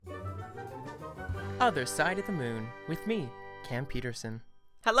Other Side of the Moon with me, Cam Peterson.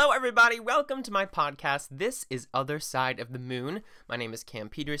 Hello, everybody. Welcome to my podcast. This is Other Side of the Moon. My name is Cam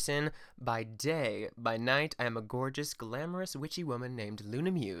Peterson. By day, by night, I am a gorgeous, glamorous, witchy woman named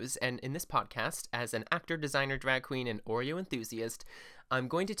Luna Muse. And in this podcast, as an actor, designer, drag queen, and Oreo enthusiast, I'm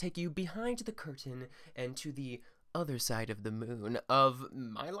going to take you behind the curtain and to the other side of the moon of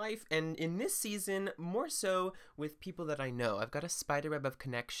my life, and in this season, more so with people that I know. I've got a spiderweb of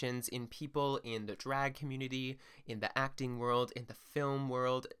connections in people in the drag community, in the acting world, in the film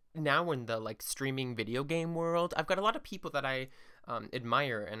world, now in the streaming video game world. I've got a lot of people that I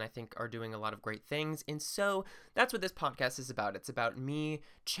admire and I think are doing a lot of great things, and so that's what this podcast is about. It's about me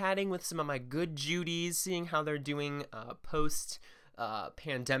chatting with some of my good Judies, seeing how they're doing post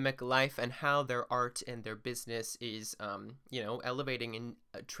pandemic life and how their art and their business is, elevating and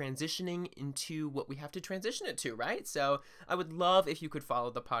transitioning into what we have to transition it to, right? So I would love if you could follow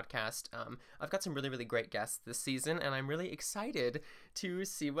the podcast. I've got some really, really great guests this season, and I'm really excited to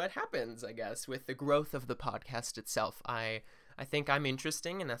see what happens, I guess, with the growth of the podcast itself. I think I'm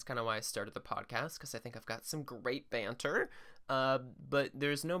interesting, and that's kind of why I started the podcast, because I think I've got some great banter, but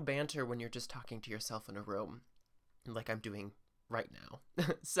there's no banter when you're just talking to yourself in a room, like I'm doing right now.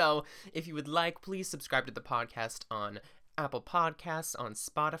 So if you would like, please subscribe to the podcast on Apple Podcasts, on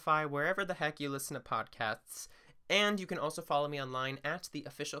Spotify, wherever the heck you listen to podcasts. And you can also follow me online at the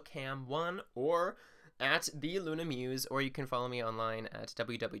official Cam1 or at the Luna Muse, or you can follow me online at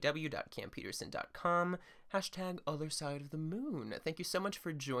www.campeterson.com, #other side of the moon. Thank you so much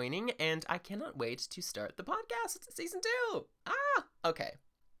for joining, and I cannot wait to start the podcast. It's season 2. Okay.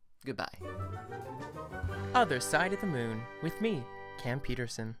 Goodbye. Other Side of the Moon with me, Cam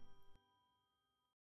Peterson.